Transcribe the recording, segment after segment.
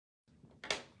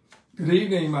Good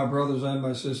evening, my brothers and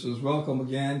my sisters. Welcome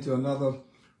again to another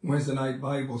Wednesday night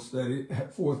Bible study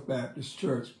at Fourth Baptist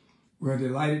Church. We're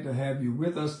delighted to have you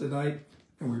with us tonight,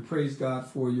 and we praise God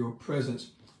for your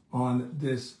presence on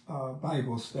this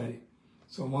Bible study.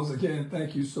 So once again,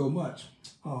 thank you so much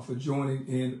for joining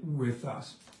in with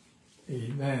us.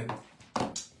 Amen.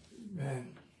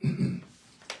 Amen.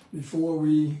 Before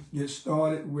we get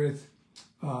started with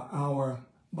our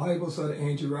Bible study,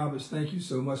 Angie Roberts, thank you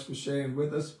so much for sharing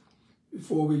with us.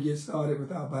 Before we get started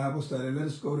with our Bible study, let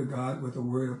us go to God with a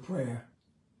word of prayer.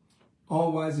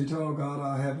 All-wise, eternal God,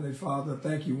 our Heavenly Father,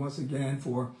 thank you once again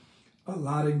for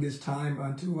allotting this time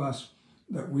unto us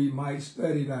that we might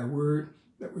study thy word,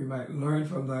 that we might learn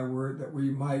from thy word, that we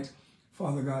might,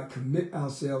 Father God, commit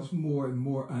ourselves more and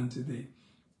more unto thee.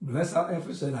 Bless our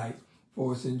efforts tonight,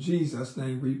 for it's in Jesus'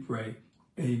 name we pray.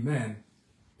 Amen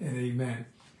and amen.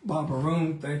 Bob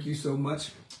Maroon, thank you so much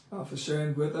for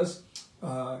sharing with us.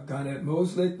 Garnett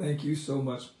Mosley, thank you so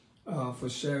much for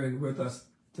sharing with us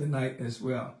tonight as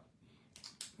well.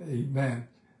 Amen.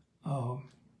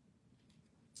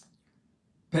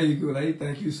 Peggy Goulet,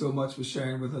 thank you so much for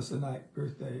sharing with us tonight.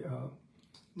 Birthday,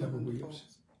 Deborah Williams.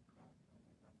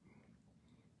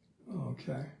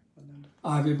 Okay.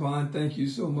 Ivy Bond, thank you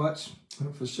so much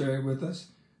for sharing with us.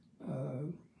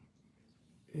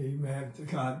 Amen. To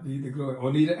God be the glory.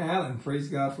 Onita Allen, praise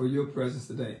God for your presence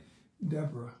today.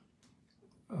 Deborah.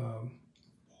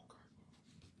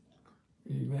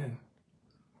 Amen.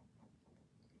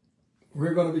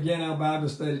 We're going to begin our Bible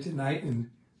study tonight in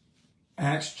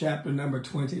Acts chapter number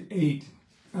 28.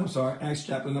 I'm sorry, Acts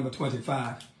chapter number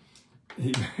 25.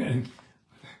 Amen.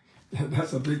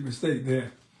 That's a big mistake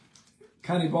there.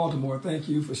 Connie Baltimore, thank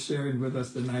you for sharing with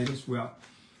us tonight as well.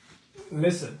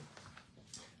 Listen,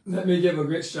 let me give a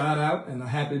great shout out and a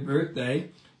happy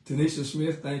birthday. Tanisha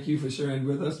Smith, thank you for sharing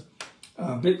with us.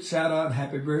 Big shout out and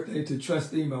happy birthday to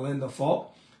trustee Melinda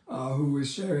Falk, who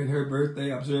is sharing her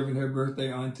birthday, observing her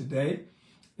birthday on today.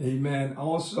 Amen.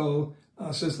 Also,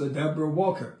 Sister Deborah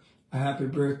Walker, a happy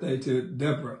birthday to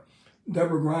Deborah.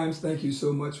 Deborah Grimes, thank you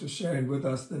so much for sharing with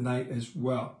us tonight as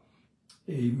well.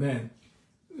 Amen.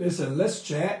 Listen, let's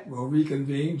chat. We'll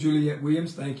reconvene. Juliet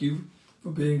Williams, thank you for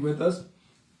being with us.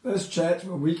 Let's chat.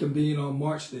 We'll reconvene on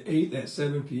March the 8th at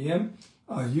 7 p.m.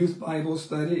 Our youth Bible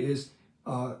study is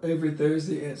every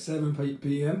Thursday at 7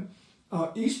 p.m.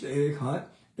 Our Easter egg hunt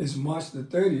is March the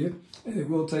 30th, and it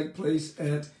will take place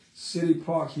at City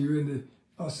Park here in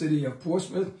the city of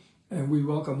Portsmouth, and we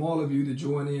welcome all of you to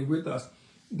join in with us.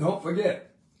 Don't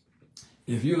forget,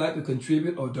 if you'd like to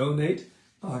contribute or donate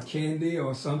candy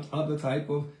or some other type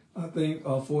of thing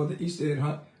for the Easter egg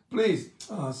hunt, please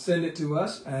send it to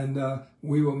us, and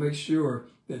we will make sure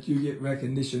that you get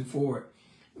recognition for it.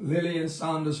 Lillian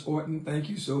Saunders Orton, thank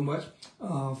you so much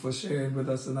for sharing with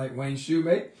us tonight. Wayne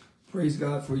Shoemate, praise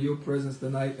God for your presence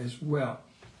tonight as well.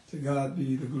 To God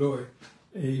be the glory.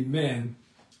 Amen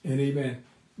and amen.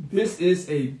 This is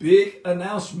a big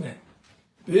announcement.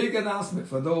 Big announcement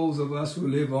for those of us who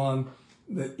live on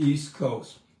the East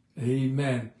Coast.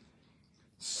 Amen.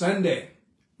 Sunday,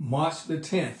 March the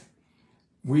 10th,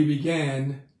 we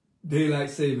began Daylight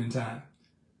Saving Time.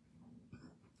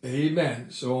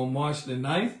 Amen. So on March the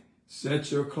 9th,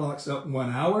 set your clocks up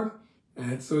 1 hour,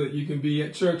 and so that you can be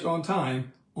at church on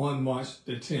time on March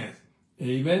the 10th.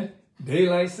 Amen.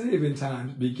 Daylight Saving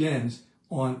Time begins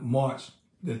on March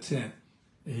the 10th.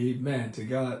 Amen. To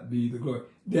God be the glory.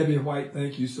 Debbie White,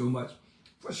 thank you so much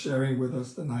for sharing with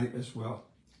us tonight as well.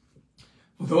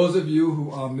 For those of you who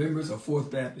are members of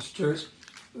Fourth Baptist Church,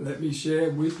 let me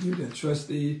share with you that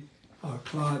Trustee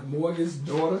Claude Morgan's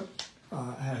daughter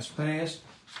has passed,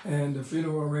 and the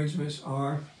funeral arrangements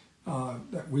are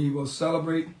that we will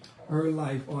celebrate her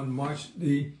life on March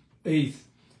the 8th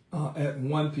at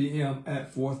 1 p.m.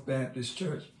 at Fourth Baptist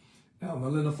Church. Now,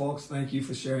 Melinda Fox, thank you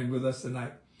for sharing with us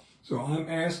tonight. So I'm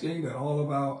asking that all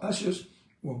of our ushers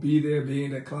will be there,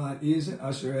 being that Claude is an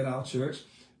usher at our church,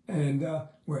 and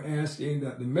we're asking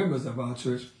that the members of our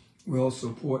church will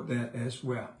support that as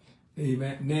well.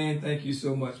 Amen. Nan, thank you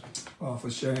so much for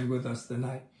sharing with us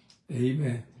tonight.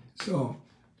 Amen. So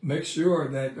make sure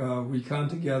that we come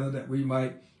together, that we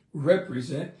might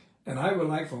represent. And I would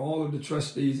like for all of the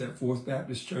trustees at Fourth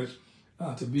Baptist Church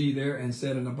to be there and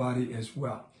sit in the body as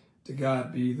well. To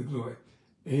God be the glory.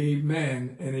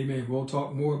 Amen and amen. We'll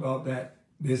talk more about that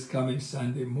this coming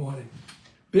Sunday morning.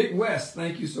 Big West,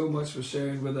 thank you so much for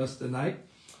sharing with us tonight.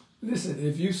 Listen,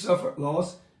 if you suffered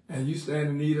loss and you stand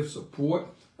in need of support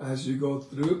as you go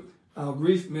through, our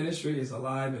grief ministry is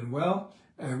alive and well.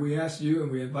 And we ask you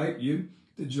and we invite you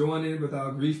to join in with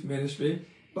our grief ministry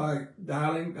by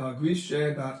dialing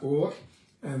griefshare.org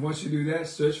And once you do that,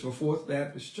 search for Fourth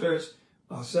Baptist Church,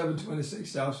 726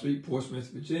 South Street,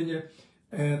 Portsmouth, Virginia,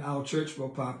 and our church will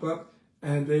pop up,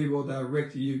 and they will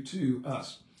direct you to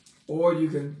us. Or you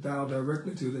can dial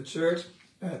directly to the church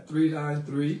at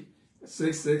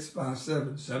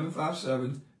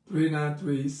 393-6657,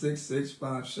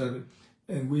 757-393-6657,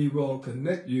 and we will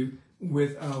connect you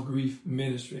with our grief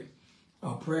ministry.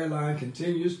 Our prayer line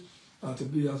continues to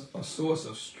be a source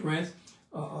of strength,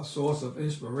 a source of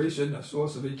inspiration, a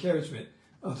source of encouragement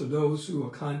to those who are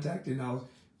contacting our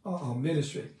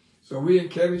ministry. So we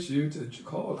encourage you to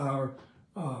call our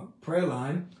prayer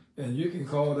line, and you can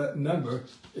call that number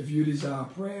if you desire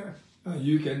prayer.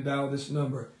 You can dial this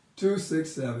number,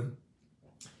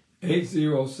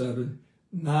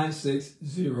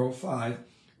 267-807-9605,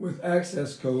 with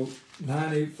access code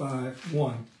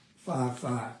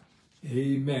 985155.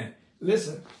 Amen.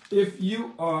 Listen, if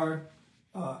you are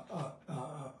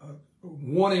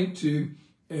wanting to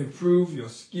improve your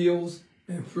skills,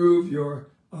 improve your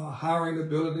hiring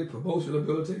ability, promotion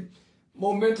ability,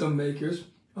 Momentum Makers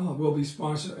will be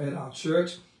sponsored at our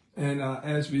church. And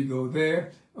as we go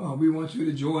there, we want you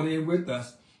to join in with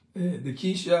us.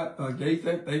 Nikisha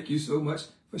Gaither, thank you so much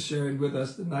for sharing with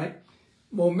us tonight.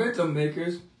 Momentum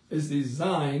Makers is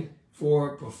designed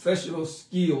for professional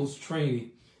skills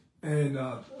training. And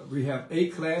we have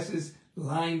 8 classes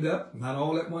lined up, not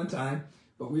all at one time,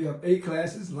 but we have 8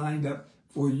 classes lined up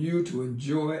for you to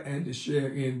enjoy and to share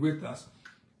in with us.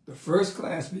 The first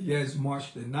class begins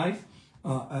March the 9th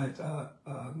at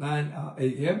 9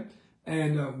 a.m.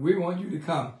 And we want you to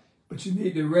come, but you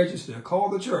need to register. Call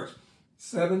the church,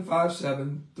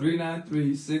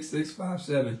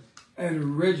 757-393-6657,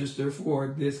 and register for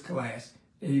this class.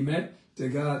 Amen. To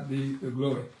God be the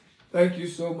glory. Thank you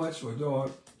so much for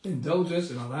your indulgence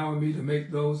and allowing me to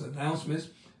make those announcements.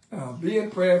 Be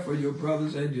in prayer for your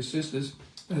brothers and your sisters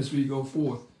as we go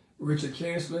forth. Richard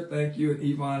Chancellor, thank you, and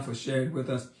Yvonne for sharing with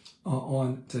us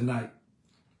on tonight.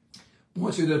 I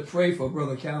want you to pray for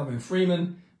Brother Calvin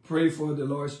Freeman, pray for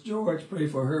Dolores George, pray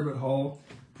for Herbert Hall,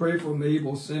 pray for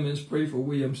Mabel Simmons, pray for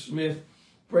William Smith,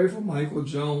 pray for Michael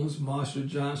Jones, Marshall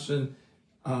Johnson,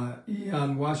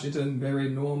 Ian Washington, Barry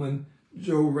Norman,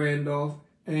 Joe Randolph,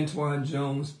 Antoine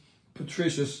Jones,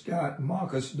 Patricia Scott,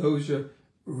 Marcus Dozier,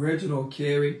 Reginald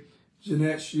Carey,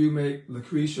 Jeanette Shoemake,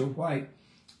 Lucretia White,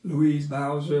 Louise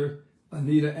Bowser,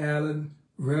 Anita Allen,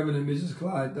 Reverend and Mrs.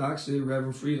 Clyde Doxey,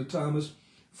 Reverend Frida Thomas,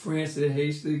 Francie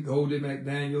Hasty, Goldie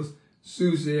McDaniels,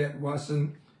 Suzette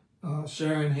Watson,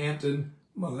 Sharon Hampton,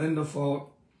 Melinda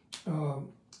Falk,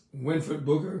 Winfred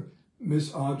Booker,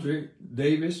 Miss Audrey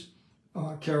Davis,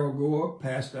 Carol Gore,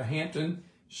 Pastor Hampton,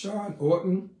 Sean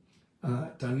Orton,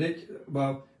 Tanik,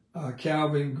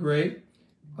 Calvin Gray,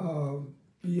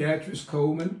 Beatrice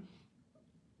Coleman,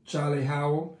 Charlie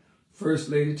Howell, First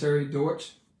Lady Terry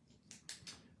Dortch,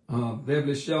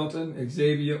 Beverly Shelton,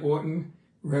 Xavier Orton,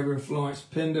 Reverend Florence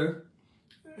Pender,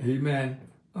 amen,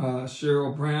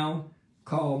 Cheryl Brown,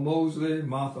 Carl Mosley,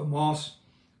 Martha Moss,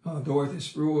 Dorothy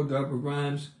Spruill, Deborah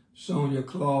Grimes, Sonia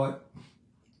Claude,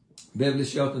 Beverly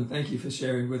Shelton, thank you for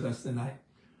sharing with us tonight.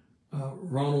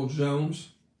 Ronald Jones,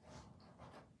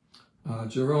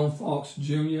 Jerome Fox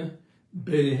Jr.,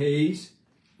 Betty Hayes,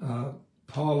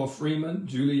 Paula Freeman,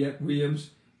 Juliet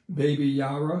Williams, Baby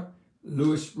Yara,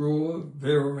 Louis Brewer,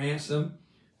 Vera Ransom,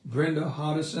 Brenda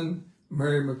Hodgson,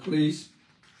 Mary McLeese,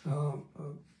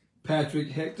 Patrick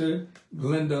Hector,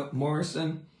 Glenda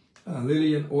Morrison,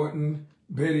 Lillian Orton,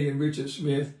 Betty and Richard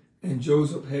Smith, and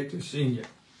Joseph Hector Sr.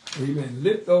 Amen.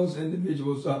 Lift those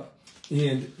individuals up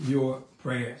in your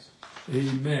prayers.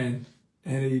 Amen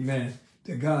and amen.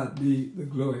 To God be the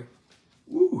glory.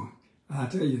 Woo! I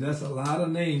tell you, that's a lot of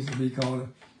names to be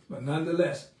calling, but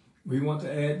nonetheless, we want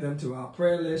to add them to our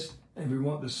prayer list, and we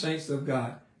want the saints of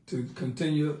God to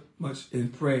continue much in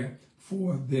prayer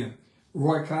for them.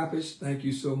 Roy Coppage, thank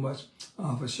you so much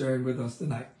for sharing with us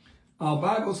tonight. Our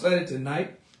Bible study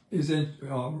tonight is in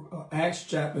Acts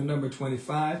chapter number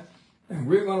 25, and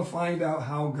we're going to find out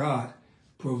how God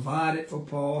provided for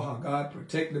Paul, how God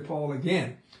protected Paul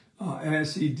again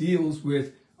as he deals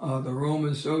with the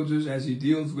Roman soldiers, as he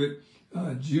deals with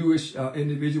Jewish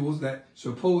individuals that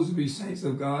supposed to be saints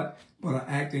of God, but are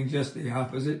acting just the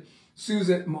opposite.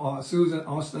 Susan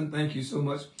Austin, thank you so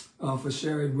much for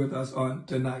sharing with us on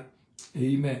tonight.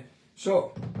 Amen.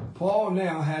 So, Paul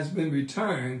now has been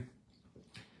returned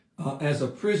as a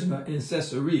prisoner in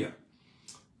Caesarea.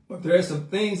 But there are some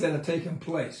things that are taking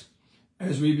place.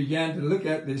 As we began to look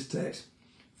at this text,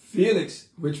 Felix,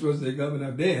 which was the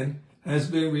governor then, has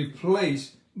been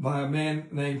replaced by a man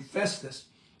named Festus.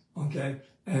 Okay,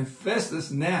 and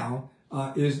Festus now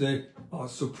is the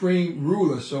supreme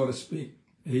ruler, so to speak.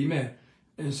 Amen.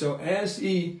 And so as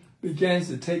he begins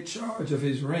to take charge of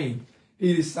his reign,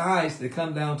 he decides to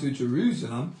come down to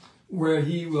Jerusalem, where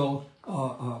he will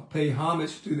pay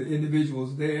homage to the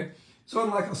individuals there, sort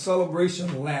of like a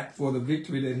celebration lap for the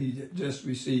victory that he just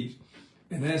received.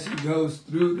 And as he goes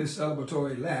through the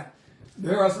celebratory lap,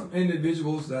 there are some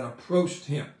individuals that approached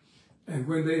him. And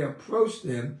when they approached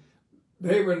him,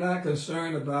 they were not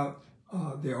concerned about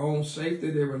their own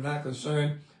safety. They were not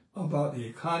concerned about the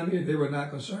economy. They were not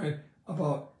concerned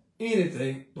about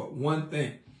anything but one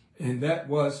thing, and that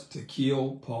was to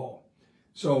kill Paul.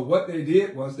 So what they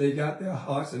did was they got their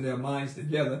hearts and their minds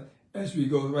together. As we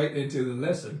go right into the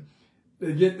lesson,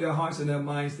 they get their hearts and their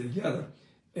minds together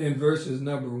in verses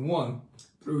number 1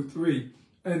 through 3,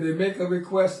 and they make a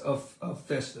request of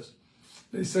Festus.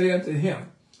 They say unto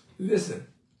him, listen,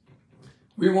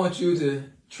 we want you to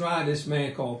try this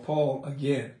man called Paul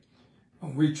again.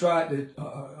 And we tried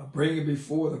to bring him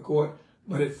before the court,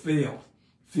 but it failed.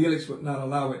 Felix would not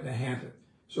allow it to happen.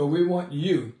 So we want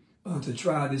you to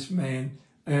try this man,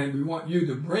 and we want you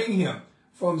to bring him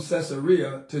from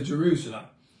Caesarea to Jerusalem.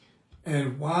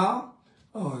 And while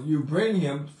you bring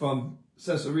him from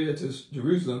Caesarea to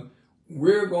Jerusalem,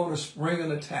 we're going to spring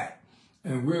an attack,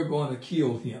 and we're going to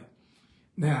kill him.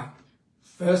 Now,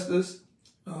 Festus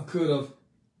could have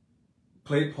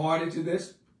played party to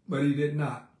this, but he did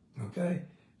not. Okay?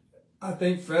 I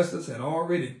think Festus had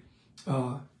already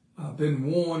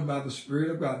been warned by the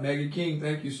Spirit of God. Maggie King,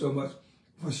 thank you so much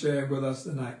for sharing with us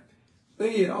tonight. I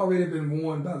think he had already been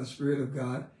warned by the Spirit of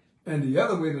God. And the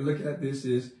other way to look at this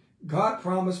is God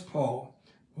promised Paul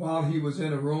while he was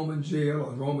in a Roman jail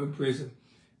or Roman prison,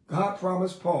 God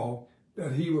promised Paul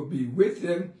that he would be with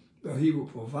him, that he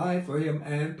would provide for him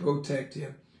and protect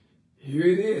him. Here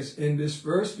it is in this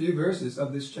first few verses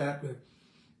of this chapter.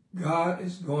 God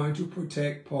is going to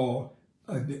protect Paul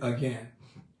again.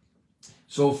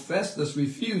 So Festus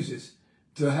refuses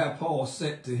to have Paul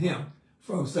sent to him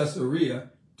from Caesarea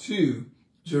to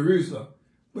Jerusalem.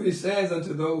 But he says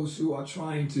unto those who are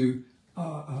trying to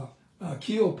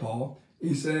kill Paul,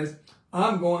 he says,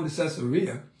 I'm going to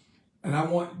Caesarea, and I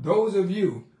want those of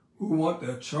you who want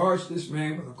to charge this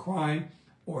man with a crime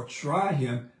or try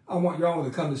him, I want y'all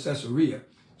to come to Caesarea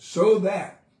so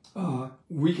that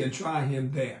we can try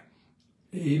him there.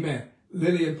 Amen.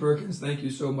 Lillian Perkins, thank you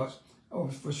so much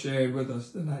for sharing with us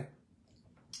tonight.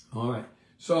 All right.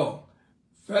 So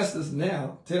Festus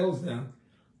now tells them,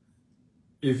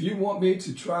 if you want me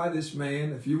to try this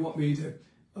man, if you want me to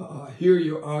hear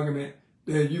your argument,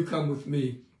 then you come with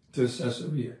me to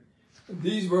Caesarea.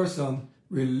 These were some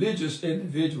religious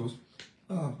individuals,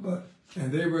 and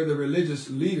they were the religious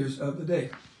leaders of the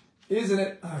day. Isn't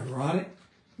it ironic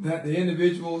that the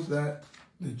individuals that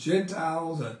the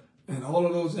Gentiles and all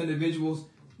of those individuals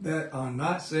that are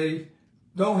not saved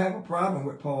don't have a problem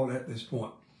with Paul at this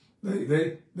point?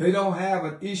 They don't have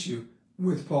an issue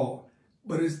with Paul,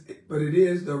 but it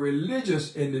is the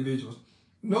religious individuals.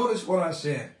 Notice what I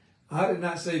said. I did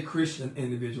not say Christian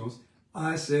individuals.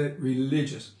 I said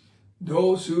religious.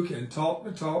 Those who can talk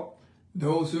the talk,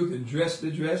 those who can dress the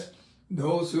dress,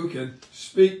 those who can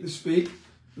speak the speak,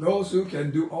 those who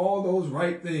can do all those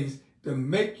right things to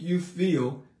make you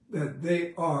feel that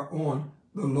they are on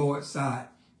the Lord's side.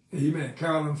 Amen.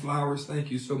 Carolyn Flowers, thank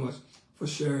you so much for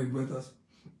sharing with us.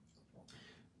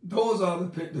 Those are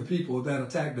the people that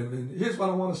attack them. And here's what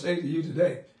I want to say to you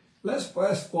today. Let's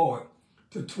fast forward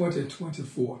to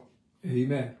 2024.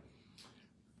 Amen.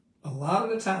 A lot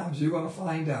of the times you're going to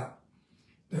find out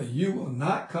that you will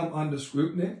not come under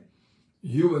scrutiny.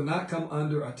 You will not come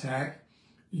under attack.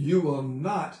 You will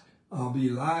not be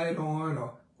lied on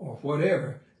or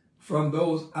whatever from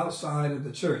those outside of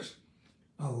the church.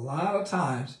 A lot of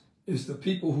times it's the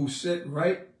people who sit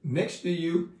right next to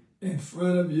you, in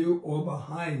front of you, or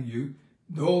behind you,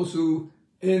 those who,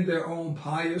 in their own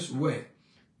pious way,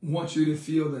 want you to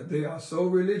feel that they are so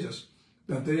religious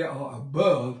that they are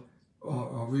above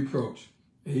reproach.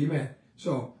 Amen.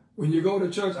 So when you go to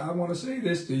church, I want to say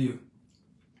this to you.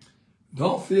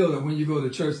 Don't feel that when you go to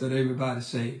church that everybody's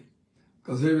saved,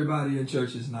 because everybody in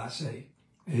church is not saved.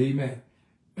 Amen.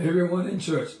 Everyone in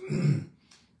church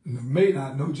may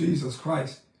not know Jesus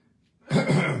Christ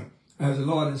as the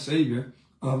Lord and Savior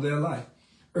of their life.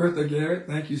 Eartha Garrett,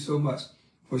 thank you so much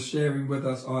for sharing with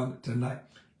us on tonight.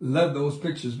 Love those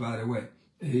pictures, by the way.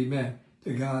 Amen.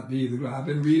 To God be the glory. I've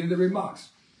been reading the remarks,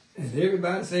 and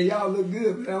everybody say y'all look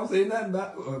good, but I don't say nothing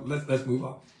about. Let's move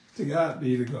on. To God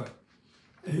be the glory.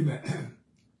 Amen.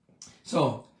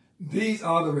 So these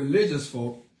are the religious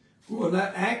folk who are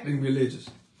not acting religious.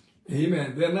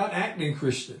 Amen. They're not acting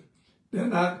Christian. They're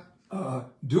not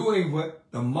doing what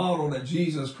the model that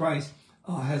Jesus Christ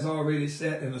has already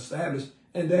set and established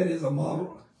and that is a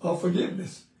model of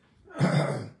forgiveness.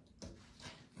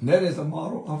 That is a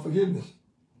model of forgiveness.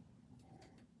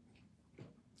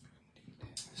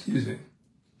 Excuse me.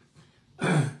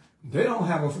 They don't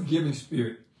have a forgiving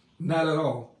spirit. Not at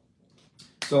all.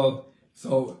 So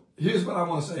here's what I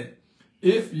want to say.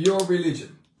 If your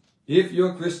religion, if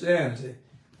your Christianity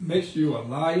makes you a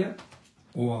liar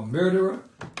or a murderer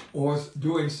or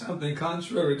doing something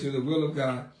contrary to the will of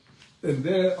God, then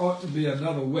there ought to be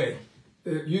another way.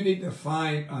 You need to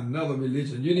find another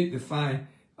religion. You need to find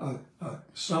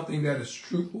something that is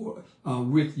truthful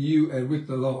with you and with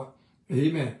the Lord.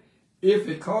 Amen. If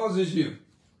it causes you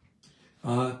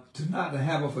to not to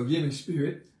have a forgiving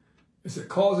spirit, if it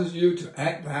causes you to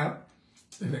act out,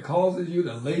 if it causes you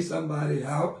to lay somebody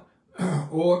out,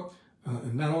 or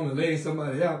not only lay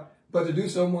somebody out, but to do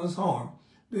someone's harm,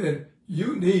 then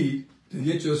you need to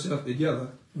get yourself together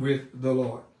with the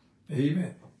Lord.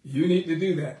 Amen. You need to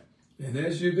do that. And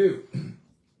as you do,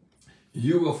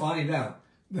 you will find out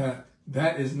that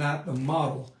that is not the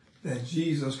model that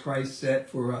Jesus Christ set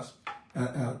for us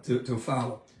to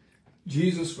follow.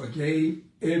 Jesus forgave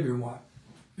everyone.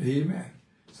 Amen.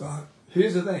 So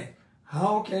here's the thing.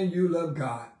 How can you love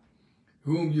God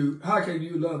whom you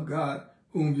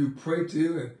pray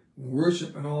to and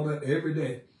worship and all that every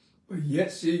day, but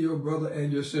yet see your brother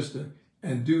and your sister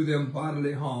and do them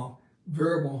bodily harm,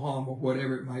 verbal harm, or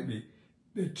whatever it might be?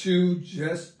 The two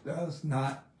just does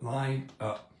not line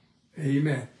up.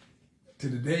 Amen. To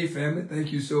the Day family,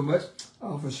 thank you so much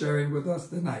for sharing with us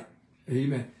tonight.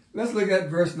 Amen. Let's look at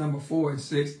verse number 4 and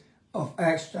 6 of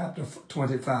Acts chapter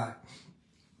 25.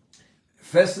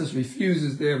 Festus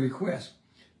refuses their request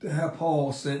to have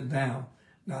Paul sent down.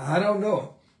 Now, I don't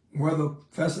know whether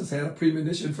Festus had a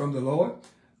premonition from the Lord.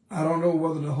 I don't know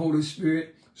whether the Holy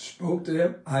Spirit spoke to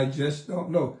him. I just don't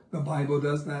know. The Bible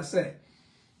does not say.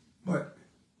 But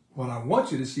what I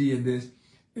want you to see in this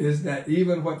is that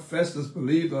even what Festus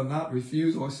believed or not,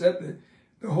 refused or accepted,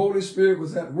 the Holy Spirit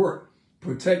was at work,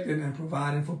 protecting and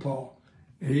providing for Paul.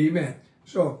 Amen.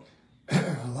 So,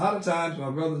 a lot of times, my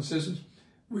brothers and sisters,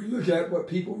 we look at what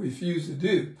people refuse to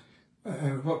do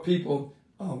and what people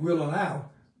will allow.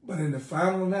 But in the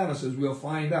final analysis, we'll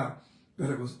find out that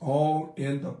it was all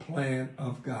in the plan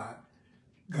of God.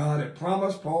 God had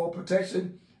promised Paul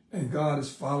protection, and God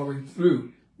is following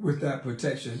through with that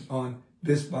protection on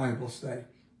this Bible study.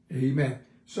 Amen.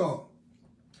 So,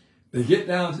 they get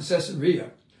down to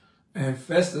Caesarea, and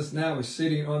Festus now is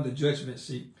sitting on the judgment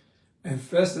seat. And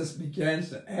Festus begins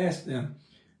to ask them,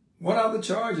 what are the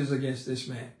charges against this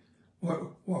man?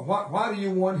 Why do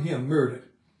you want him murdered?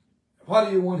 Why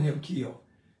do you want him killed?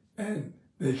 And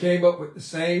they came up with the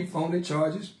same phony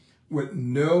charges with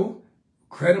no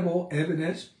credible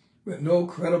evidence, with no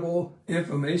credible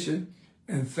information.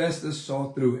 And Festus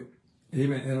saw through it.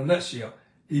 Amen. In a nutshell,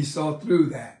 he saw through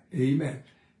that. Amen.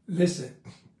 Listen,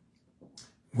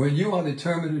 when you are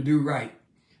determined to do right,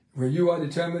 when you are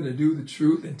determined to do the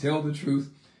truth and tell the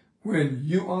truth, when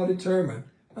you are determined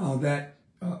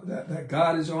that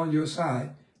God is on your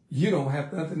side, you don't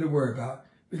have nothing to worry about,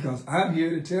 because I'm here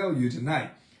to tell you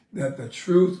tonight that the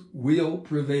truth will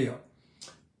prevail.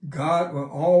 God will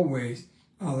always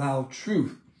allow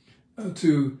truth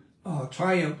to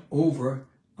triumph over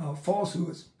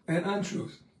falsehoods and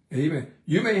untruths. Amen.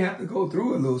 You may have to go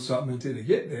through a little something until you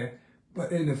get there,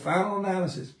 but in the final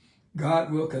analysis,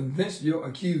 God will convince your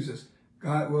accusers.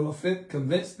 God will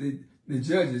convince the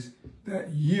judges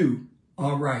that you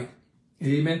are right.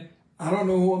 Amen. I don't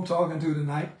know who I'm talking to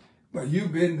tonight, but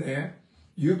you've been there.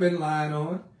 You've been lied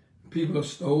on. People have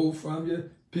stole from you.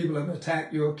 People have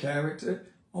attacked your character.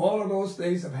 All of those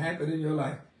things have happened in your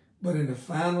life. But in the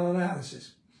final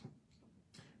analysis,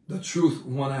 the truth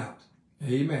won out.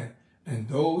 Amen. And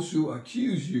those who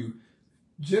accuse you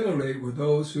generally were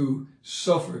those who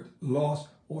suffered loss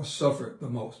or suffered the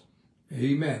most.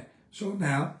 Amen. So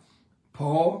now,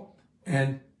 Paul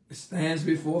stands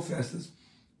before Festus,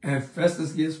 and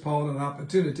Festus gives Paul an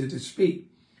opportunity to speak.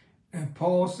 And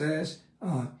Paul says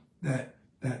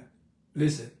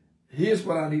listen, here's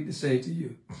what I need to say to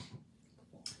you.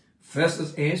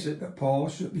 Festus answered that Paul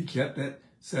should be kept at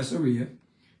Caesarea.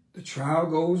 The trial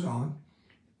goes on,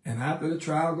 and after the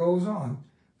trial goes on,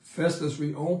 Festus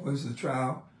reopens the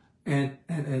trial, and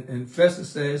Festus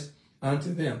says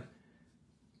unto them,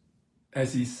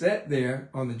 as he sat there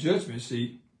on the judgment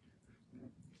seat,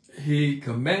 he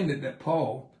commanded that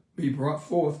Paul be brought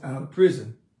forth out of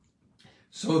prison,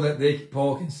 so that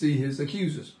Paul can see his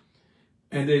accusers.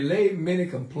 And they laid many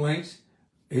complaints,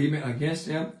 amen, against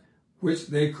him, which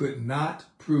they could not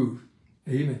prove.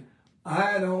 Amen.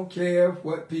 I don't care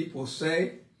what people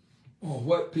say or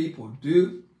what people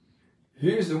do.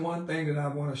 here's the one thing that I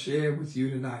want to share with you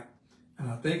tonight. And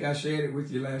I think I shared it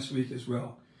with you last week as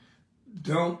well.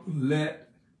 Don't let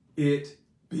it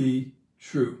be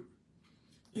true.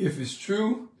 If it's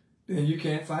true, then you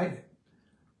can't fight it.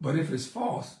 But if it's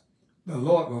false, the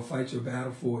Lord will fight your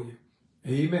battle for you.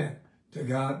 Amen. To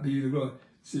God be the glory.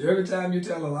 See, every time you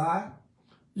tell a lie,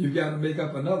 you've got to make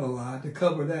up another lie to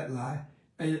cover that lie.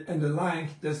 And the lying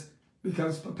just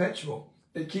becomes perpetual.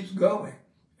 It keeps going.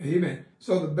 Amen.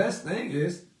 So the best thing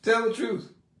is tell the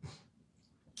truth.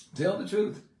 Tell the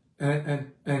truth.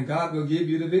 And God will give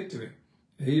you the victory.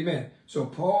 Amen. So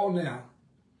Paul now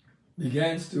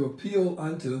begins to appeal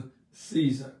unto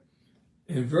Caesar.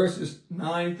 In verses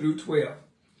 9 through 12,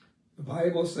 the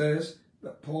Bible says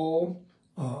that Paul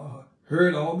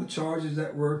heard all the charges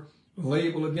that were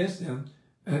labeled against him.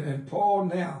 And Paul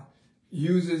now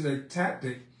uses a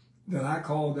tactic that I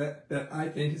call that I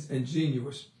think is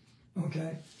ingenious.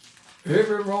 Okay?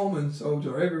 Every Roman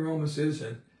soldier, every Roman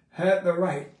citizen had the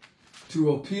right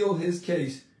to appeal his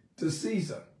case to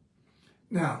Caesar.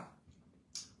 Now,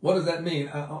 what does that mean?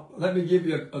 Let me give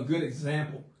you a good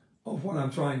example of what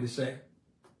I'm trying to say.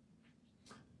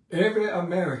 Every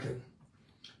American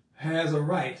has a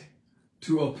right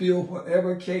to appeal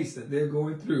whatever case that they're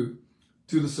going through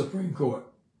to the Supreme Court.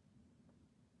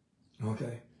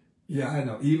 Okay. Yeah, I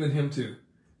know. Even him too.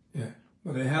 Yeah.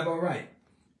 But they have a right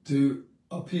to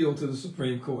appeal to the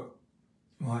Supreme Court.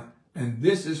 All right. And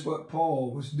this is what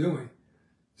Paul was doing.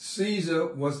 Caesar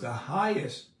was the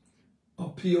highest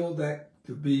appeal that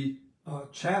could be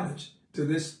challenged to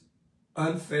this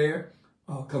unfair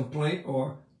complaint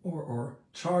or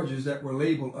charges that were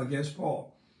labeled against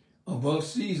Paul. Above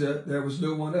Caesar, there was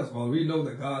no one else. Well, we know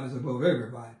that God is above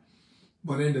everybody.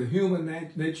 But in the human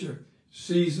nature,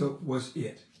 Caesar was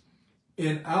it.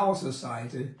 In our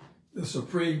society, the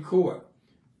Supreme Court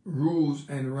rules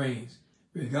and reigns,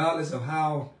 regardless of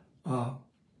how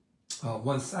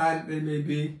one-sided they may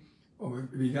be, or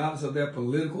regardless of their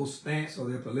political stance or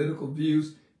their political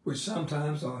views, which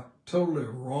sometimes are totally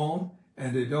wrong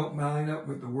and they don't line up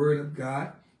with the Word of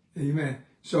God. Amen.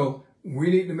 So we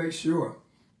need to make sure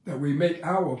that we make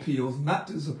our appeals not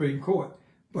to the Supreme Court,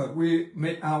 but we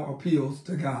make our appeals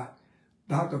to God.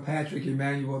 Dr. Patrick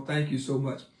Emmanuel, thank you so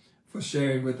much for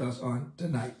sharing with us on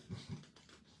tonight.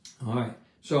 All right.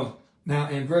 So now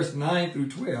in verse 9 through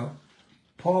 12,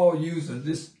 Paul uses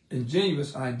this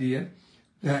ingenious idea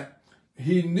that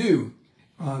he knew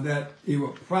that he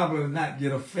would probably not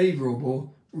get a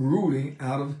favorable ruling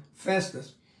out of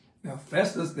Festus. Now,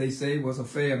 Festus, they say, was a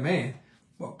fair man,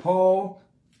 but Paul,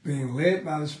 being led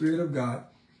by the Spirit of God,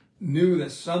 knew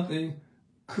that something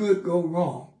could go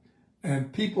wrong.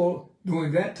 And people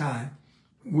during that time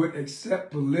would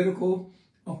accept political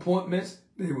appointments.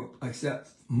 They would accept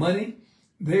money.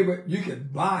 You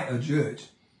could buy a judge,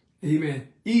 amen,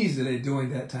 easily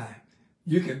during that time.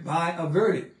 You could buy a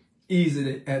verdict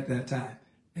easily at that time.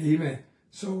 Amen.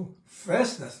 So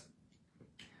Festus,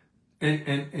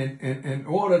 in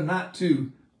order not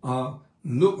to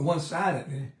look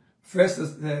one-sidedly,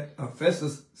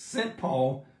 Festus sent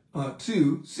Paul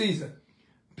to Caesar.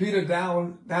 Peter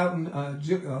Dowden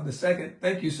II,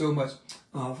 thank you so much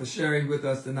for sharing with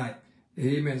us tonight.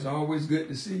 Amen. It's always good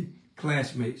to see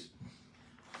classmates.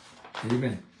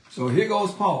 Amen. So here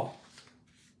goes Paul.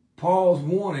 Paul's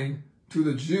warning to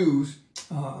the Jews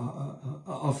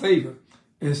a favor.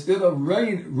 Instead of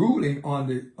ruling on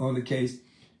the case,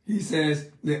 he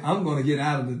says that I'm going to get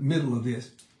out of the middle of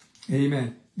this.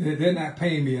 Amen. They're not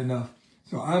paying me enough.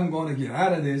 So I'm going to get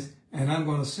out of this and I'm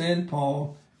going to send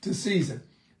Paul to Caesar.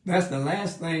 That's the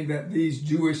last thing that these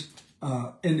Jewish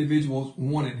individuals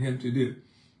wanted him to do.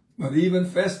 But even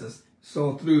Festus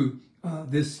saw through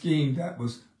this scheme that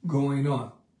was going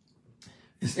on.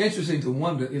 It's interesting to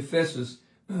wonder if Festus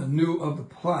knew of the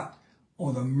plot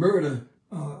or the murder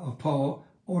of Paul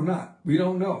or not. We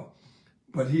don't know.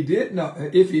 But he did know.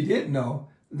 If he did know,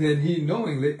 then he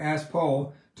knowingly asked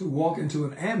Paul to walk into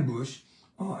an ambush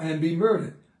and be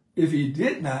murdered. If he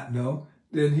did not know,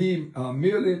 then he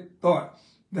merely thought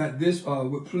that this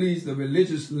would please the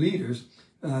religious leaders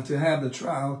to have the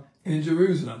trial in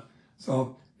Jerusalem.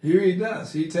 So here he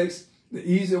does. He takes the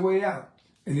easy way out.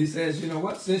 And he says, you know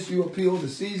what? Since you appeal to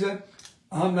Caesar,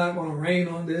 I'm not going to reign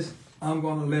on this. I'm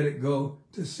going to let it go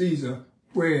to Caesar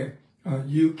where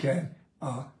you can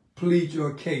plead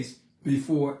your case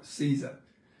before Caesar.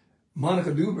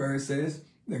 Monica Dewberry says,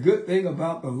 the good thing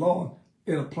about the law,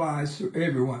 it applies to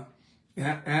everyone.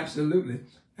 Yeah, absolutely.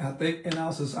 I think in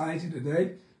our society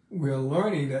today, we're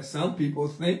learning that some people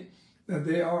think that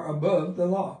they are above the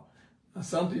law.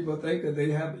 Some people think that they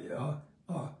have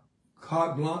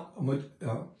carte blanche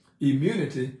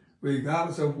immunity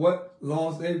regardless of what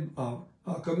laws they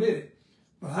committed.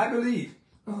 But I believe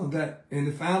that in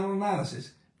the final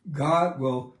analysis, God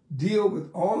will deal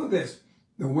with all of this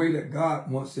the way that God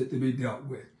wants it to be dealt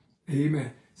with.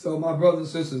 Amen. So my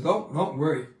brothers and sisters, don't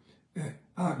worry.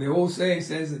 The old saying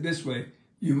says it this way: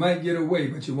 you might get away,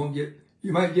 but you won't get.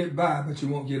 You might get by, but you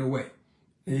won't get away.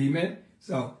 Amen.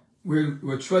 So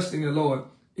we're trusting the Lord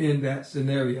in that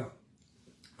scenario.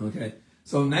 Okay.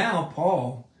 So now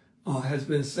Paul has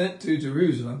been sent to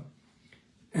Jerusalem,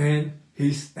 and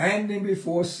he's standing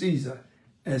before Caesar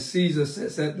as Caesar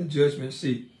sits at the judgment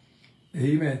seat.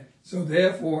 Amen. So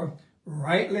therefore,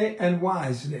 rightly and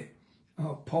wisely,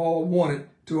 Paul wanted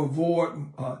to avoid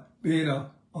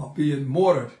being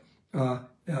martyred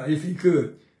if he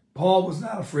could. Paul was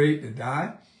not afraid to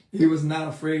die. He was not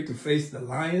afraid to face the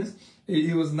lions.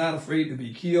 He was not afraid to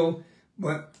be killed.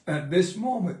 But at this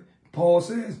moment, Paul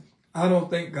says, I don't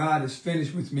think God is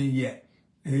finished with me yet.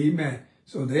 Amen.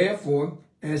 So therefore,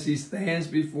 as he stands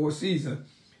before Caesar,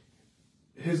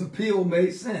 his appeal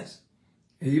made sense.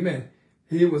 Amen.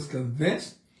 He was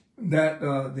convinced that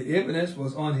the evidence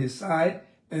was on his side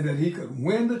and that he could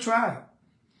win the trial.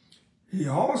 He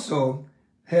also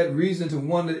had reason to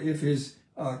wonder if his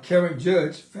current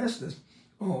judge, Festus,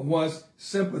 was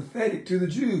sympathetic to the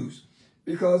Jews,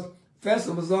 because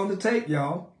Festus was on the tape,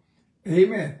 y'all.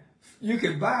 Amen. You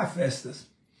could buy Festus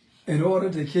in order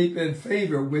to keep in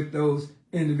favor with those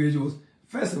individuals.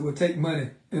 Festus would take money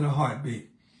in a heartbeat.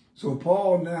 So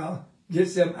Paul now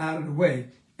gets him out of the way,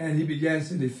 and he begins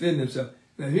to defend himself.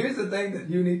 Now, here's the thing that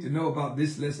you need to know about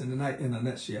this lesson tonight in a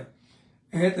nutshell.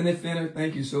 Anthony Fenner,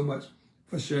 thank you so much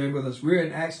for sharing with us. We're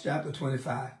in Acts chapter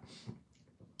 25.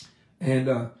 And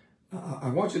I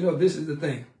want you to know this is the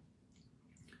thing.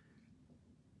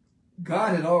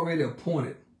 God had already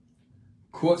appointed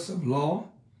courts of law.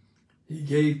 He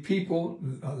gave people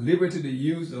liberty to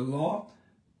use the law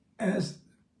as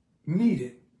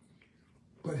needed.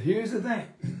 But here's the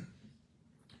thing.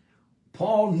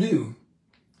 Paul knew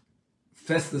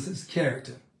Festus's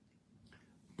character.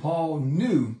 Paul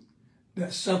knew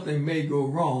that something may go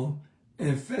wrong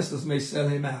and Festus may sell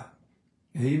him out.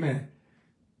 Amen.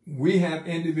 We have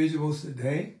individuals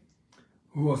today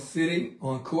who are sitting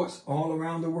on courts all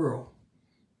around the world.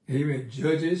 Amen.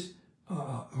 Judges,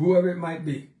 whoever it might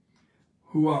be,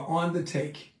 who are on the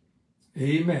take.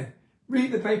 Amen.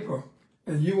 Read the paper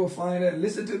and you will find that,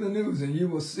 listen to the news and you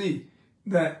will see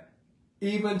that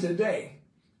even today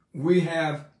we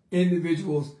have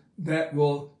individuals that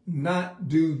will not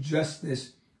do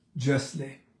justice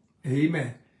justly.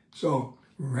 Amen. So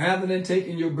rather than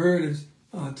taking your burdens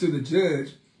to the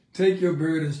judge, take your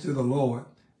burdens to the Lord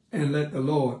and let the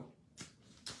Lord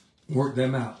work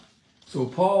them out. So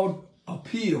Paul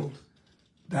appealed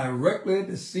directly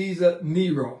to Caesar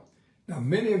Nero. Now,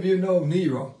 many of you know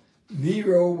Nero.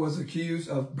 Nero was accused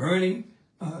of burning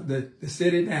the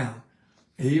city down.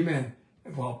 Amen.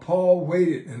 And while Paul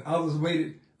waited and others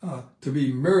waited to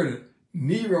be murdered,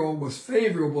 Nero was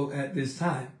favorable at this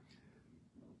time.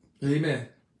 Amen.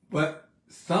 But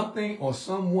something or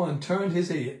someone turned his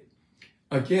head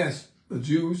against the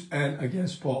Jews and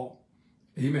against Paul.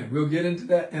 Amen. We'll get into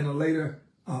that in a later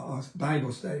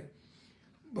Bible study.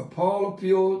 But Paul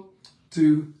appealed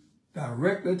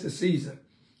directly to Caesar,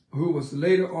 who was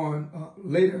later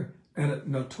a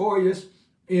notorious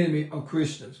enemy of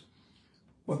Christians.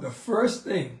 But the first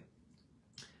thing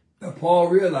that Paul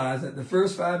realized, that the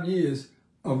first 5 years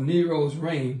of Nero's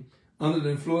reign, under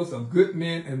the influence of good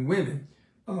men and women,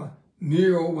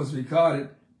 Nero was regarded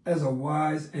as a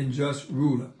wise and just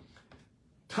ruler.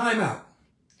 Time out.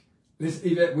 Miss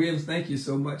Yvette Williams, thank you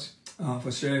so much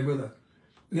for sharing with us.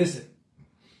 Listen,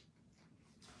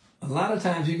 a lot of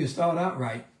times you can start out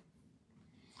right,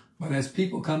 but as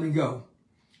people come and go,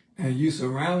 and you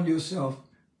surround yourself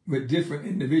with different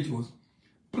individuals,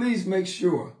 please make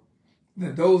sure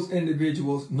that those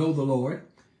individuals know the Lord.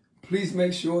 Please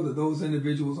make sure that those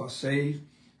individuals are saved,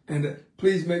 and that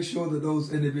please make sure that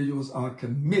those individuals are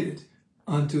committed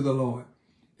unto the Lord.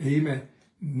 Amen.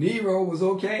 Nero was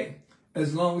okay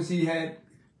as long as he had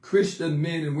Christian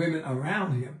men and women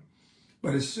around him.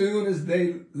 But as soon as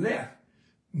they left,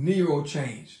 Nero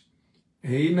changed.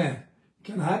 Amen.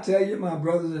 Can I tell you, my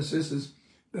brothers and sisters,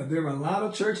 that there are a lot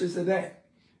of churches today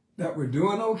that were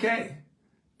doing okay.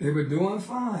 They were doing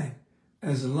fine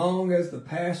as long as the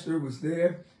pastor was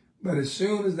there. But as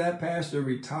soon as that pastor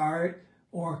retired,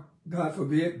 or God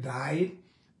forbid, died,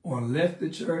 or left the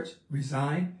church,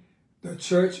 resigned, the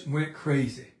church went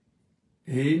crazy.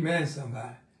 Amen,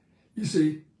 somebody. You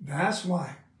see, that's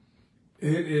why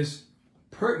it is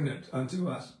pertinent unto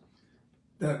us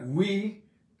that we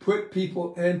put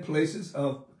people in places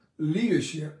of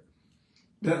leadership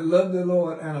that love the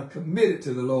Lord and are committed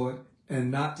to the Lord and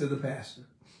not to the pastor.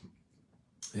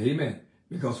 Amen.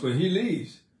 Because when he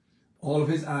leaves, all of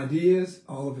his ideas,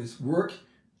 all of his work,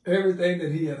 everything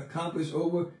that he had accomplished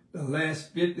over the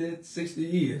last 50, 60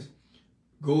 years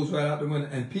goes right out the window,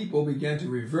 and people began to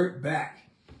revert back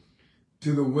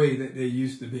to the way that they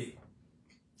used to be.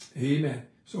 Amen.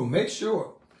 So make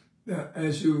sure that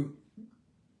as you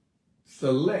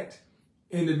select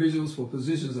individuals for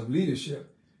positions of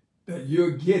leadership, that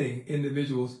you're getting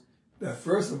individuals that,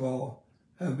 first of all,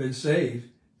 have been saved,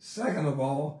 second of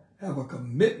all, have a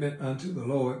commitment unto the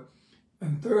Lord,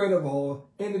 and third of all,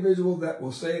 individuals that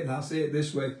will say it, and I'll say it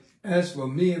this way, as for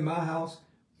me and my house,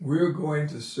 we're going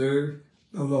to serve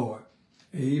the Lord.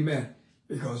 Amen.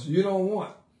 Because you don't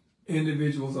want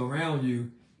individuals around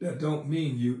you that don't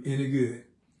mean you any good.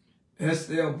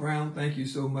 Estelle Brown, thank you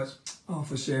so much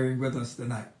for sharing with us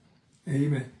tonight.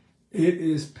 Amen. It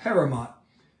is paramount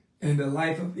in the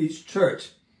life of each church,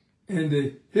 in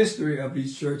the history of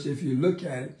each church. If you look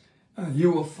at it,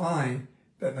 you will find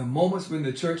that the moments when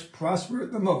the church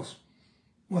prospered the most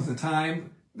was the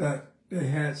time that they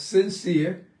had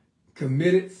sincere,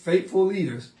 committed, faithful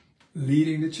leaders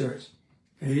leading the church.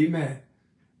 Amen.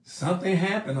 Something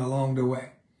happened along the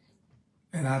way.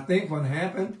 And I think what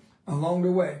happened along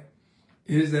the way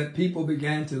is that people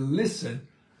began to listen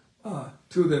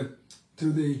to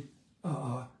the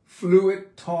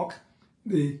fluid talk,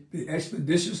 the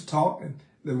expeditious talk, and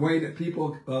the way that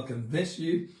people convince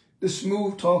you, the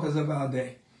smooth talkers of our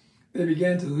day. They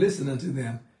began to listen unto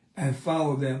them and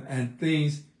follow them, and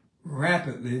things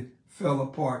rapidly fell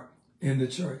apart in the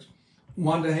church.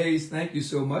 Wanda Hayes, thank you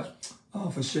so much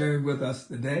for sharing with us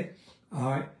today.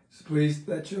 All right, so please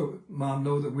let your mom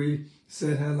know that we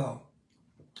said hello.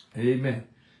 Amen.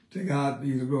 To God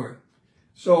be the glory.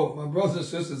 So, my brothers and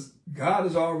sisters, God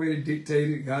has already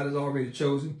dictated, God has already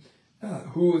chosen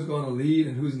who is going to lead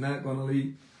and who's not going to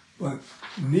lead. But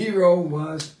Nero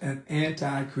was an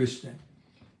anti-Christian.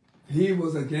 He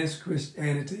was against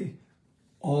Christianity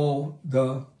all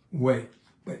the way.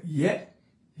 But yet,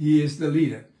 he is the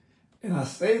leader. And I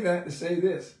say that to say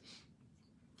this.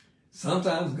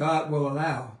 Sometimes God will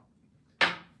allow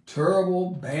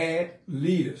terrible, bad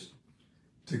leaders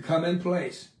to come in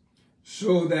place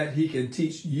so that he can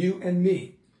teach you and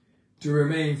me to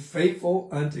remain faithful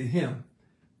unto him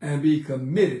and be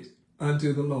committed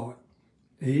unto the Lord.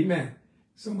 Amen.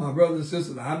 So my brothers and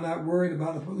sisters, I'm not worried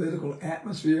about the political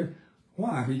atmosphere.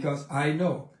 Why? Because I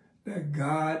know that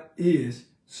God is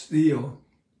still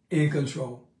in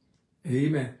control.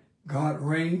 Amen. God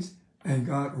reigns, and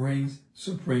God reigns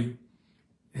supreme.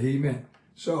 Amen.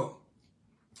 So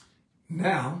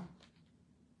now,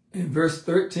 in verse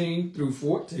 13 through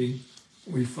 14,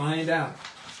 we find out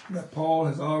that Paul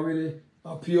has already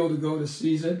appealed to go to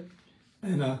Caesar.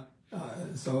 And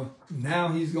so now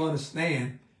he's going to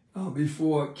stand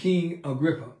before King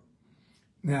Agrippa.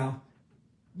 Now,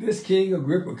 this King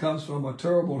Agrippa comes from a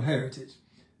terrible heritage.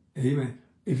 Amen.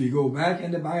 If you go back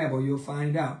in the Bible, you'll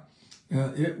find out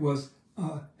it was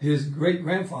his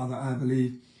great-grandfather, I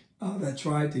believe, that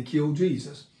tried to kill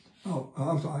Jesus.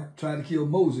 Tried to kill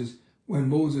Moses when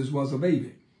Moses was a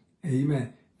baby.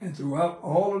 Amen. And throughout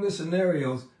all of the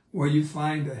scenarios where you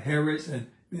find the Herods and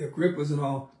the Agrippas and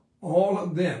all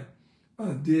of them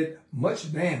did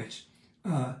much damage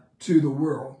to the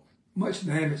world, much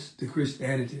damage to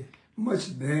Christianity,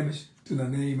 much damage to the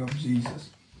name of Jesus.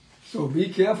 So be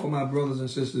careful, my brothers and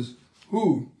sisters,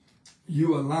 who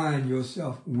you align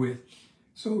yourself with.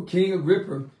 So King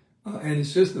Agrippa and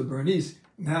his sister Bernice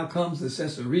now comes to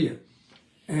Caesarea.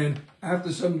 And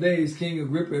after some days, King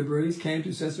Agrippa and Bernice came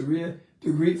to Caesarea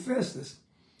to greet Festus.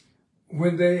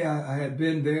 When they had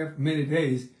been there many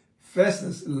days,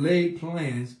 Festus laid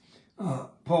plans,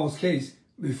 Paul's case,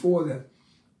 before them.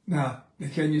 Now,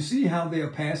 can you see how they are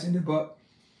passing the buck?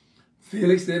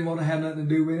 Felix didn't want to have nothing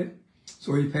to do with it,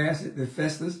 so he passed it to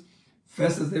Festus.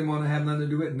 Festus didn't want to have nothing to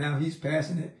do with it. Now he's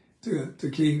passing it to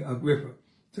King Agrippa,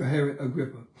 to Herod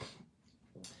Agrippa.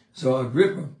 So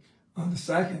Agrippa the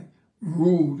second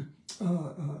ruled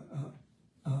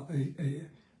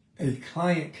a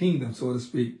client kingdom, so to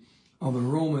speak, of the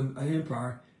Roman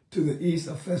Empire to the east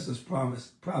of Festus'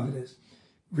 province.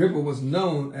 Agrippa was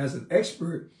known as an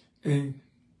expert in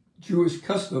Jewish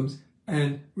customs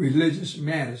and religious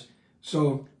matters.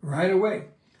 So right away,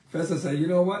 Festus said, you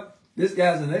know what? This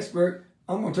guy's an expert.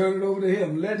 I'm going to turn it over to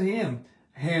him. Let him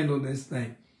handle this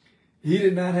thing. He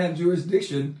did not have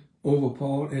jurisdiction over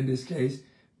Paul in this case,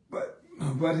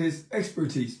 but his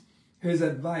expertise, his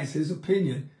advice, his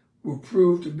opinion will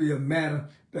prove to be a matter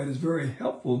that is very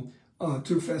helpful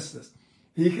to Festus.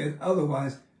 He can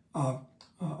otherwise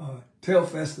tell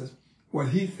Festus what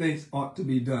he thinks ought to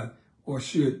be done or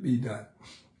should be done.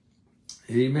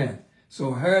 Amen.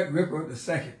 So Herod Agrippa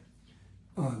II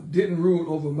didn't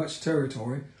rule over much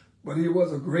territory, but he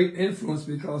was a great influence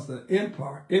because the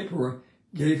emperor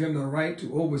gave him the right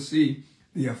to oversee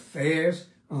the affairs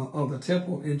of the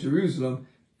temple in Jerusalem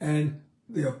and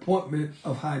the appointment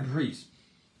of high priests.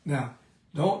 Now,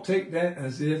 don't take that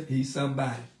as if he's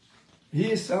somebody.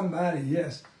 He is somebody,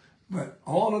 yes, but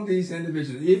all of these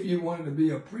individuals, if you wanted to be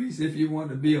a priest, if you wanted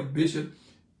to be a bishop,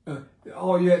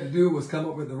 all you had to do was come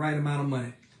up with the right amount of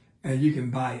money, and you can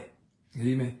buy it.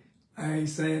 Amen. I ain't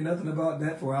saying nothing about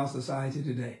that for our society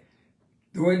today.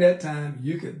 During that time,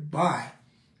 you could buy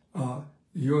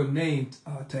your name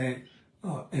tag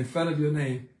in front of your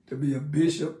name to be a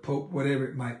bishop, pope, whatever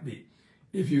it might be,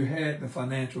 if you had the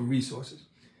financial resources.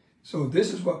 So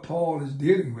this is what Paul is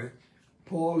dealing with.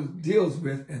 Paul deals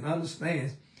with and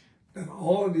understands that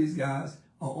all of these guys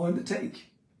are on the take.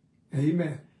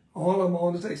 Amen. All of them are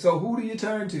on the take. So who do you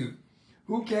turn to?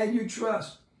 Who can you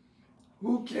trust?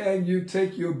 Who can you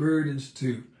take your burdens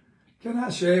to? Can I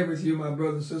share with you, my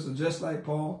brothers and sisters, just like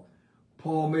Paul?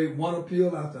 Paul made one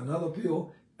appeal after another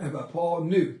appeal, but Paul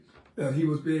knew that he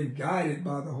was being guided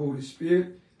by the Holy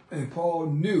Spirit, and Paul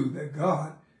knew that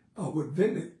God would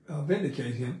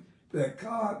vindicate him, that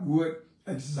God would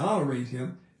exonerate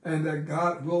him, and that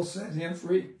God will set him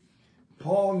free.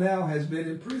 Paul now has been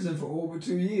in prison for over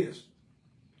 2 years.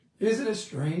 Isn't it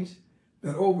strange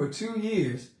that over 2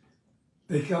 years,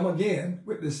 they come again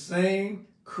with the same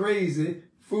crazy,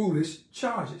 foolish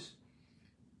charges?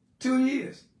 2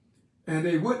 years. And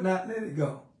they would not let it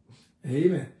go.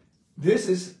 Amen. This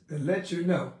is to let you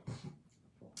know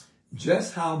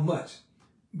just how much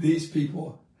these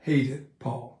people hated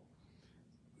Paul.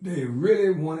 They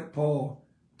really wanted Paul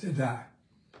to die.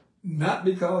 Not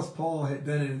because Paul had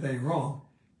done anything wrong.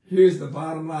 Here's the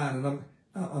bottom line, and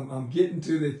I'm getting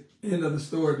to the end of the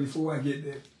story before I get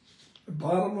there. The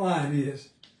bottom line is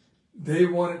they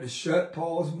wanted to shut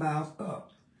Paul's mouth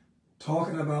up,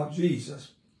 talking about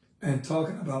Jesus and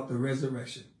talking about the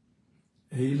resurrection.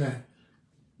 Amen.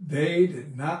 They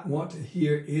did not want to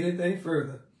hear anything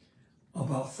further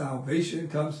about salvation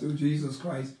comes through Jesus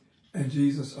Christ and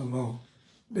Jesus alone.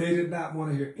 They did not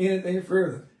want to hear anything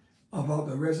further about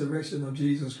the resurrection of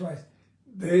Jesus Christ.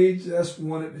 They just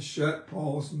wanted to shut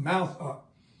Paul's mouth up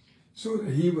so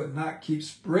that he would not keep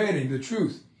spreading the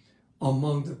truth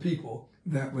among the people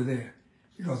that were there.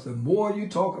 Because the more you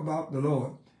talk about the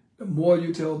Lord, the more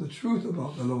you tell the truth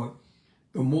about the Lord,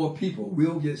 the more people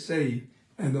will get saved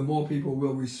and the more people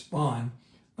will respond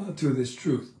to this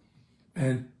truth.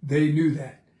 And they knew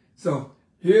that. So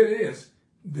here it is.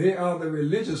 They are the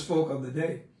religious folk of the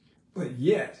day, but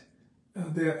yet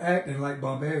they're acting like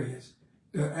barbarians.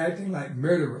 They're acting like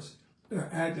murderers. They're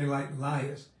acting like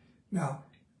liars. Now,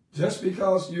 just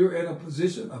because you're in a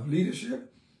position of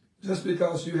leadership, just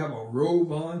because you have a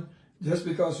robe on, just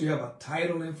because you have a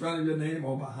title in front of your name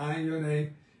or behind your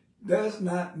name, does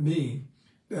not mean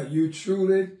that you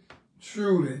truly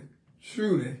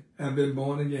have been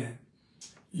born again.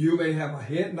 You may have a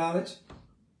head knowledge.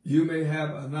 You may have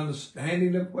an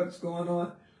understanding of what's going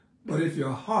on. But if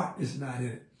your heart is not in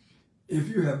it, if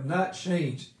you have not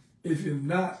changed, if you've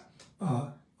not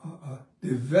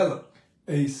developed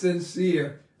a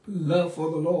sincere love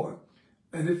for the Lord,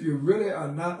 and if you really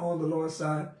are not on the Lord's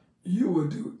side, you will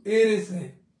do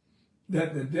anything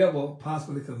that the devil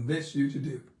possibly convinced you to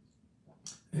do.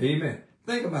 Amen.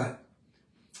 Think about it.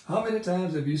 How many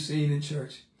times have you seen in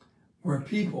church where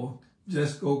people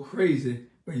just go crazy,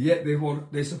 but yet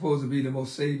they're supposed to be the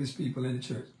most safest people in the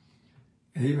church?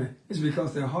 Amen. It's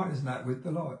because their heart is not with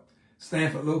the Lord.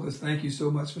 Stanford Locust, thank you so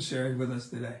much for sharing with us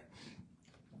today.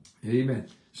 Amen.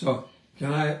 So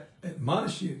can I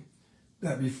admonish you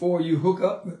that before you hook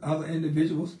up with other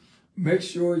individuals, make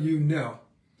sure you know.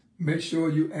 Make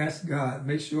sure you ask God.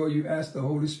 Make sure you ask the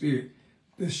Holy Spirit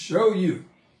to show you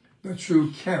the true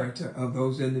character of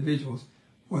those individuals,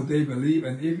 what they believe,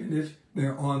 and even if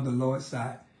they're on the Lord's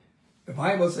side. The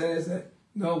Bible says that,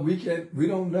 no, we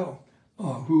don't know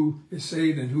who is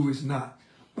saved and who is not.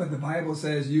 But the Bible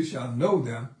says you shall know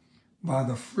them by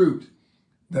the fruit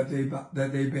that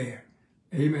they bear.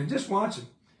 Amen. Just watch them.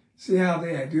 See how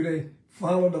they act. Do they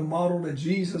follow the model that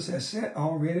Jesus has set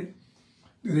already?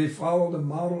 Do they follow the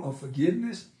model of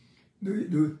forgiveness?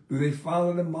 Do they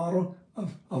follow the model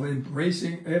of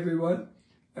embracing everyone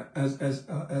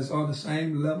as on the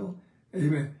same level?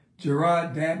 Amen.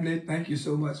 Gerard Dabney, thank you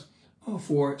so much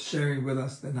for sharing with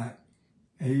us tonight.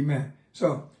 Amen.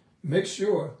 So make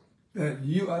sure that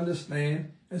you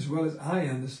understand, as well as I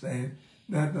understand,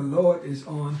 that the Lord is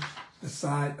on the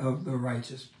side of the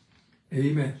righteous.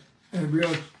 Amen. And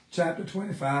we'll chapter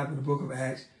 25 of the book of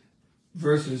Acts,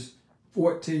 verses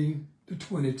 14 to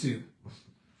 22.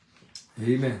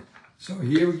 Amen. So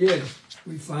here again,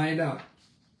 we find out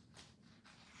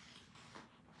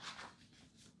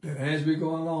that as we go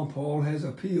along, Paul has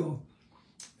appealed,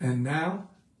 and now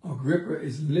Agrippa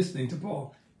is listening to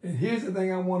Paul. And here's the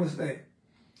thing I want to say.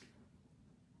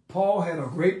 Paul had a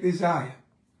great desire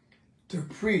to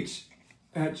preach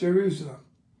at Jerusalem,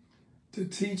 to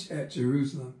teach at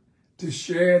Jerusalem, to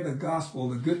share the gospel,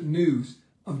 the good news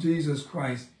of Jesus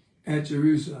Christ at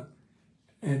Jerusalem.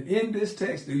 And in this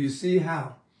text, do you see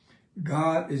how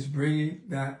God is bringing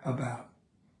that about?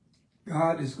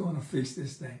 God is going to fix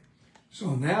this thing.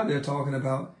 So now they're talking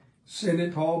about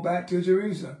sending Paul back to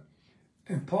Jerusalem.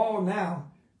 And Paul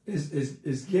now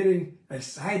is getting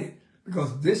excited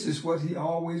because this is what he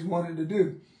always wanted to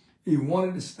do. He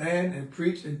wanted to stand and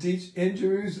preach and teach in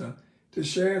Jerusalem to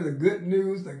share the good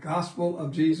news, the gospel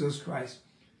of Jesus Christ.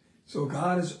 So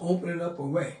God is opening up a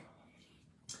way,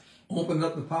 opening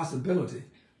up the possibility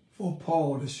for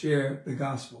Paul to share the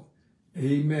gospel.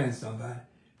 Amen, somebody.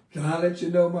 Can I let you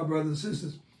know, my brothers and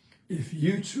sisters, if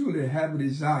you truly have a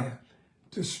desire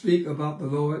to speak about the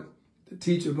Lord, to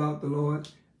teach about the Lord,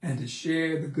 and to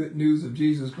share the good news of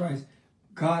Jesus Christ,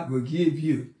 God will give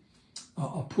you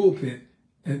a pulpit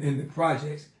in the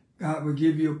projects. God will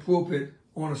give you a pulpit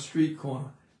on a street corner.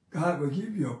 God will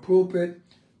give you a pulpit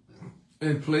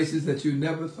in places that you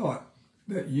never thought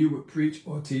that you would preach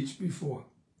or teach before.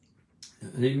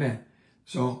 Amen.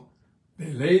 So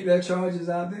they laid their charges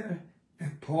out there,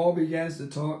 and Paul begins to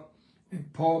talk,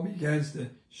 and Paul begins to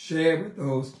share with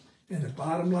those. And the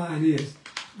bottom line is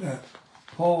that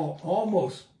Paul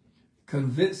almost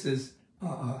convinces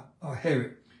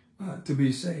Herod to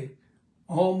be saved,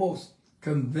 almost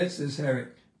convinces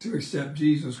Herod to accept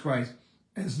Jesus Christ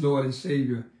as Lord and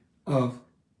Savior of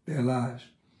their lives.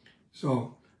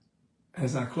 So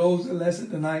as I close the lesson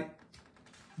tonight,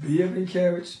 be of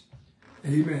encouraged.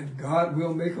 Amen. God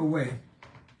will make a way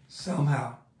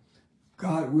somehow.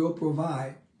 God will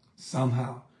provide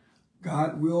somehow.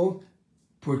 God will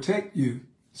protect you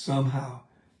somehow.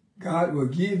 God will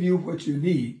give you what you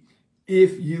need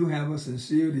if you have a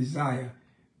sincere desire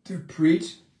to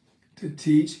preach, to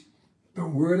teach the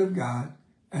Word of God,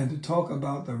 and to talk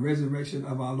about the resurrection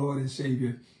of our Lord and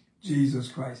Savior, Jesus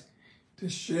Christ. To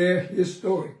share his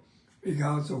story,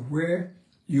 regardless of where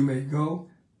you may go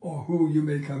or who you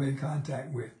may come in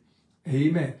contact with.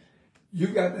 Amen. You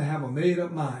got to have a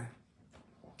made-up mind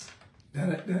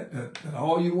that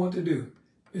all you want to do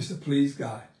is to please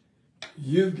God.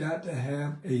 You've got to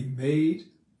have a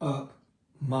made-up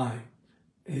mind.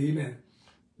 Amen.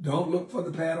 Don't look for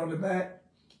the pat on the back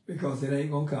because it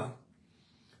ain't going to come.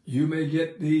 You may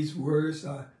get these words,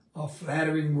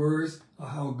 flattering words,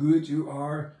 how good you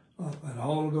are, and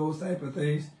all of those type of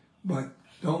things, but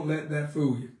don't let that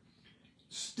fool you.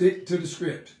 Stick to the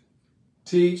script.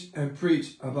 Teach and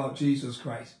preach about Jesus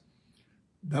Christ.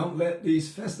 Don't let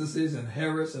these Festuses and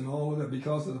Herods and all of that,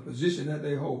 because of the position that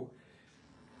they hold,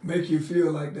 make you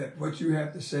feel like that what you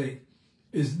have to say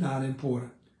is not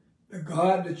important. The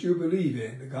God that you believe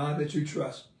in, the God that you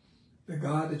trust, the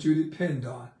God that you depend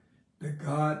on, the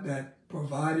God that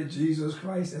provided Jesus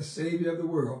Christ as Savior of the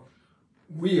world,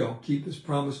 will keep his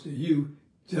promise to you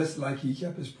just like he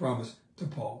kept his promise to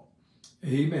Paul.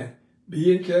 Amen.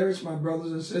 Be encouraged, my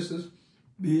brothers and sisters.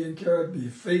 Be encouraged. Be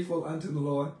faithful unto the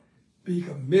Lord. Be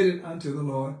committed unto the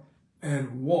Lord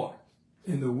and walk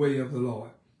in the way of the Lord.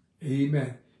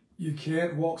 Amen. You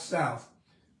can't walk south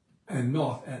and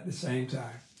north at the same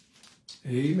time.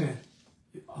 Amen.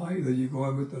 Either you're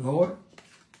going with the Lord,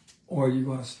 or you're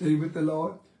going to stay with the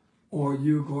Lord, or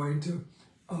you're going to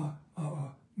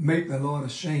make the Lord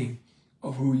ashamed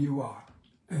of who you are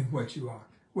and what you are,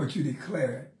 what you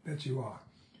declare that you are.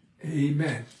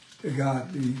 Amen. To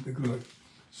God be the glory.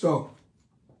 So,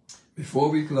 before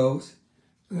we close,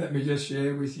 let me just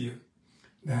share with you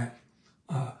that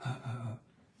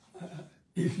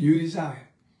if you desire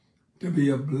to be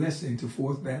a blessing to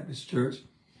Fourth Baptist Church,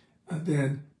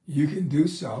 then you can do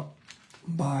so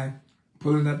by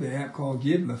pulling up the app called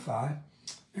Givelify.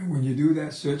 And when you do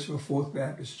that, search for Fourth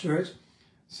Baptist Church,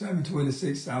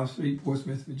 726 South Street,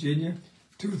 Portsmouth, Virginia,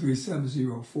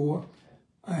 23704.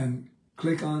 And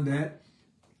click on that.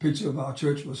 Picture of our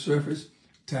church will surface.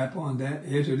 Tap on that.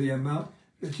 Enter the amount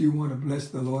that you want to bless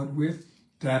the Lord with.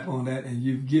 Tap on that, and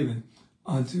you've given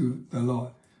unto the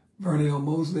Lord. Vernon L.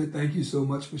 Mosley, thank you so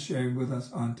much for sharing with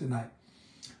us on tonight.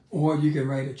 Or you can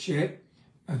write a check,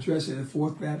 address it at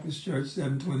Fourth Baptist Church,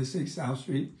 726 South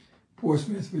Street,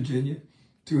 Portsmouth, Virginia,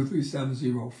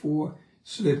 23704.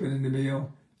 Slip it in the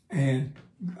mail, and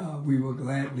we will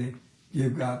gladly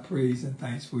give God praise and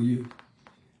thanks for you.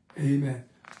 Amen.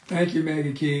 Thank you,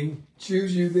 Maggie King.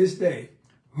 Choose you this day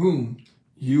whom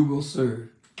you will serve.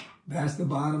 That's the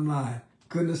bottom line.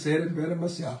 Couldn't have said it better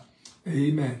myself.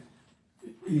 Amen.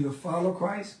 Either follow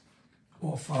Christ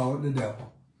or follow the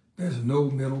devil. There's no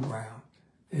middle ground.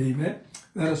 Amen.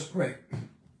 Let us pray.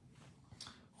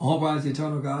 All-wise,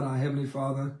 eternal God, our Heavenly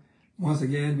Father, once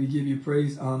again, we give you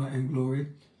praise, honor, and glory.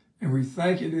 And we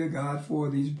thank you, dear God, for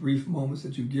these brief moments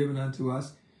that you've given unto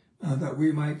us, that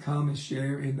we might come and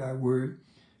share in thy word,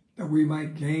 that we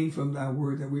might gain from thy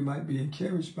word, that we might be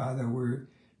encouraged by thy word,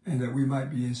 and that we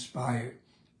might be inspired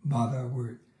by thy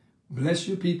word. Bless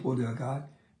your people, dear God,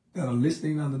 that are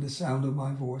listening under the sound of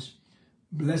my voice.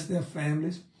 Bless their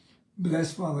families.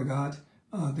 Bless, Father God,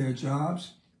 their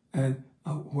jobs, and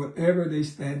whatever they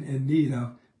stand in need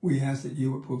of, we ask that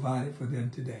you would provide it for them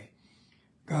today.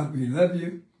 God, we love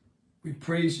you, we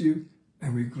praise you,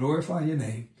 and we glorify your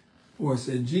name. For it's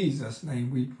in Jesus'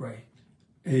 name we pray.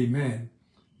 Amen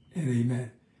and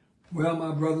amen. Well,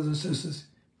 my brothers and sisters,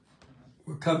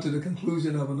 we'll come to the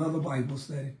conclusion of another Bible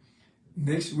study.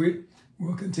 Next week,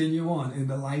 we'll continue on in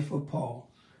the life of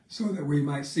Paul so that we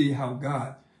might see how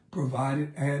God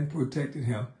provided and protected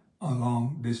him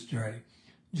along this journey.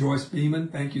 Joyce Beeman,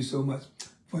 thank you so much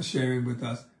for sharing with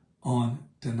us on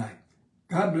tonight.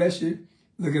 God bless you.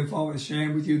 Looking forward to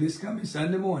sharing with you this coming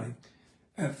Sunday morning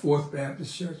at Fourth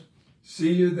Baptist Church.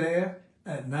 See you there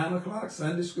at 9 o'clock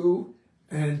Sunday school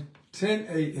and 10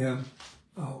 a.m.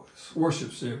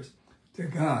 Worship service. To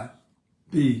God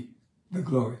be the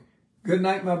glory. Good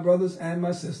night, my brothers and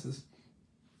my sisters.